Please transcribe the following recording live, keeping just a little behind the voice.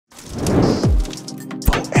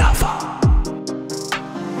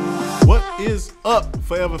is up,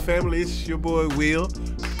 Forever Family? It's your boy Will,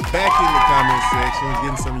 back in the comment section,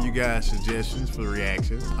 getting some of you guys' suggestions for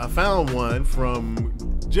reactions. I found one from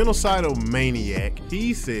Genocidal Maniac.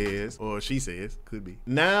 He says, or she says, could be,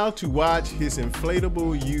 now to watch his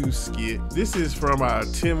Inflatable You skit. This is from our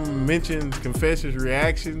Tim Minchin's Confessions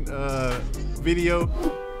reaction video.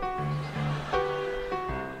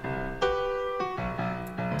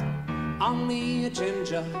 Only a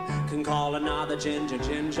ginger can call another ginger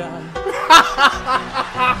ginger.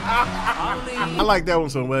 I like that one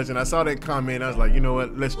so much, and I saw that comment. I was like, you know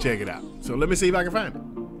what? Let's check it out. So let me see if I can find it.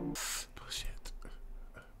 Push it.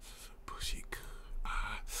 Push it good.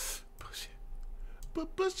 Push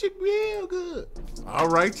it. Push it real good. All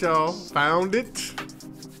right, y'all. Found it.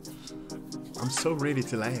 I'm so ready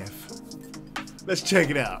to laugh. Let's check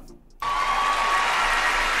it out.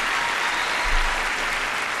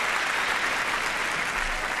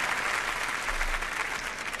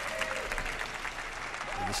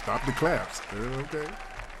 Stop the claps. Okay.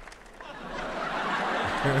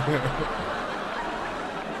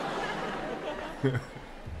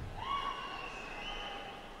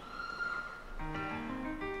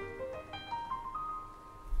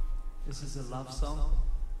 This is a love song.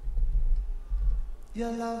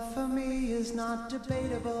 Your love for me is not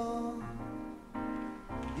debatable.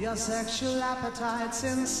 Your sexual appetite's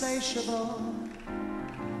insatiable.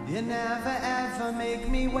 You never ever make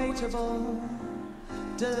me waitable.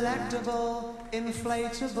 Delectable,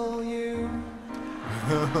 inflatable you.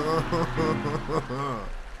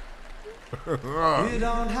 You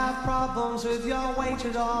don't have problems with your weight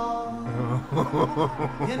at all.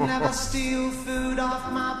 You never steal food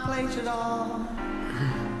off my plate at all.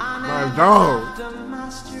 I never have to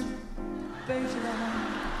masturbate at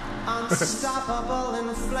all. Unstoppable,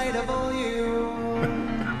 inflatable you.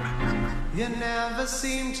 You never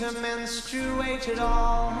seem to menstruate at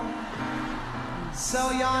all.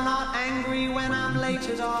 So you're not angry when I'm late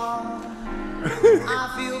at all.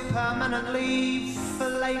 I feel permanently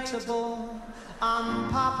fillatable,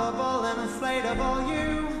 unpoppable, inflatable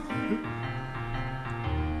you.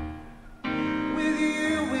 With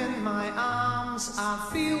you in my arms, I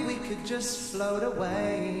feel we could just float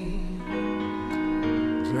away.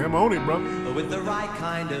 Jam on it, brother. With the right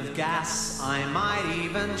kind of gas, I might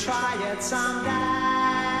even try it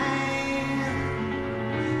someday.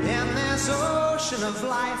 In this ocean of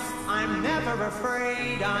life, I'm never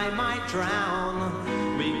afraid I might drown.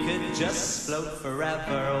 We could just float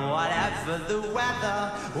forever, whatever the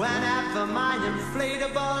weather, whenever my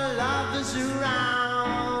inflatable love is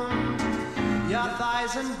around. Your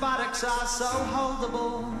thighs and buttocks are so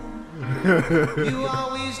holdable. You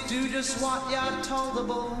always do just what you're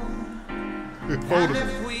toldable. And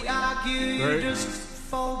if we argue, you just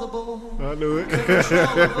foldable. I knew it.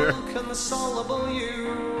 Controllable, consolable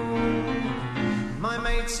you. My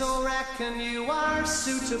mates all reckon you are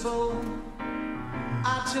suitable.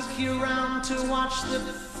 I took you round to watch the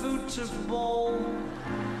football,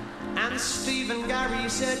 and Steve and Gary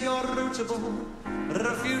said you're rootable,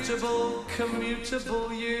 refutable,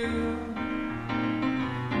 commutable you.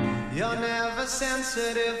 You're never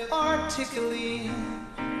sensitive or tickly.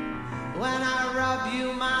 When I rub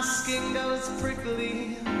you, my skin goes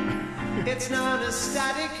prickly. It's known as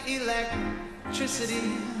static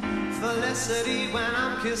electricity, felicity when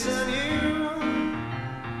I'm kissing you.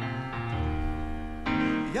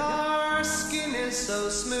 Your skin is so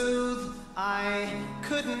smooth, I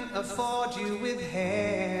couldn't afford you with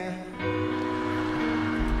hair.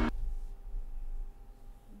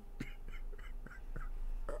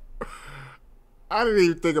 I didn't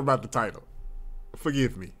even think about the title.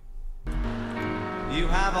 Forgive me. You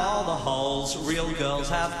have all the holes real girls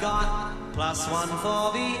have got, +1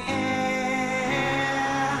 for the air.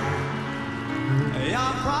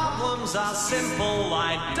 Your problems are simple,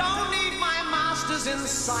 I don't need my master's in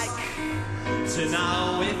psych to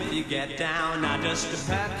know if you get down. I just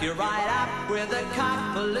perk you right up with a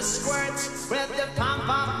couple of squirts with the pump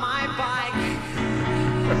of my bike.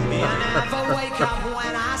 You never wake up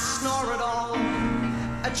when I snore at all,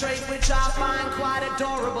 a trait which I find quite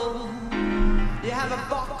adorable. You have a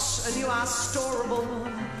box and you are storable,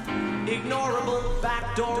 ignorable,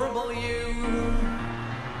 backdoorable you.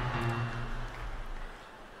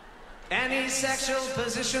 Any sexual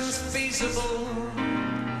position's feasible,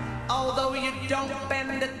 although you don't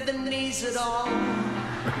bend at the knees at all.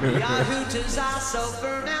 Your hooters are so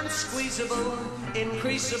firm and squeezable,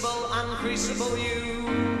 increasable, uncreasable you.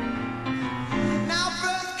 Now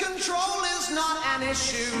birth control is not an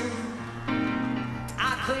issue.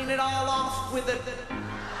 I clean it all off with it.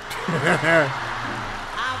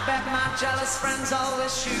 I've bet my jealous friends all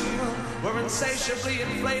wish you were insatiably,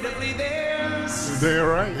 inflatably theirs. They're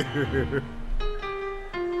right.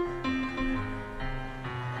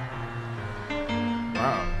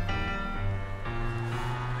 Wow.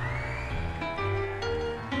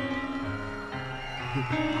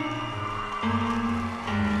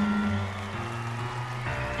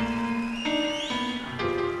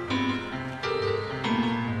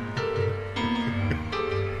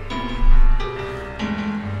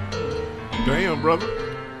 Damn, brother.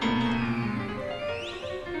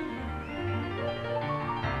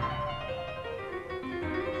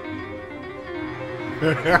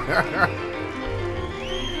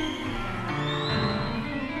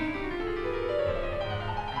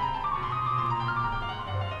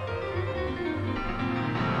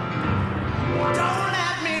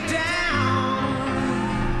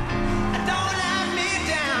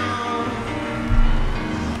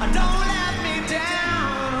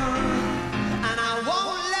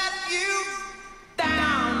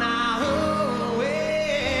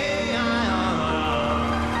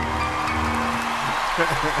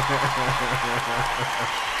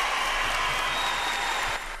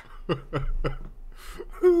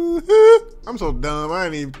 I'm so dumb. I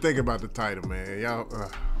didn't even think about the title, man. Y'all.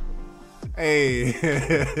 Hey.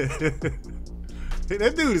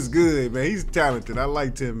 That dude is good, man. He's talented. I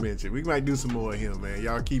like Tim Minchin. We might do some more of him, man.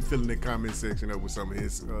 Y'all keep filling the comment section up with some of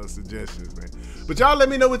his suggestions, man. But y'all let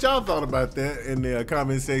me know what y'all thought about that in the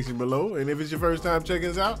comment section below. And if it's your first time checking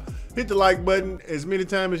us out, hit the like button as many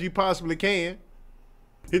times as you possibly can.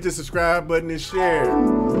 Hit the subscribe button and share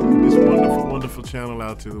this wonderful, wonderful channel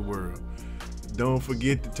out to the world. Don't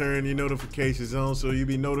forget to turn your notifications on so you'll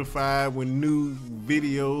be notified when new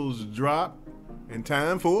videos drop. And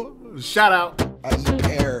time for a shout out. As a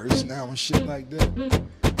pairs now and shit like that.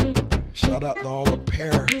 Shout out to all the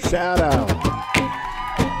pairs. Shout out.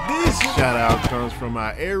 This shout out comes from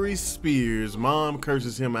our Aries Spears Mom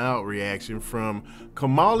Curses Him Out reaction from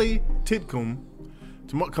Kamali Titkum.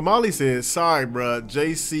 Kamali says, sorry bruh,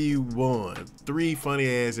 JC won. 3 funny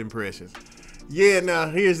ass impressions. Yeah, now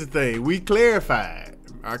here's the thing. We clarified.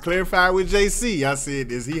 I clarified with JC. I said,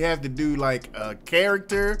 does he have to do like a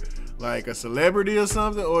character, like a celebrity or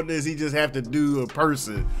something? Or does he just have to do a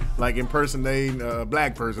person, like impersonating a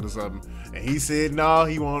black person or something? And he said, no,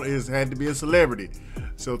 had to be a celebrity.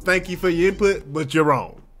 So thank you for your input, but you're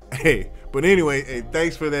wrong. Hey, but anyway, hey,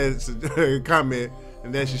 thanks for that comment.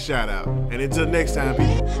 And that's your shout out. And until next time,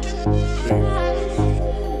 people.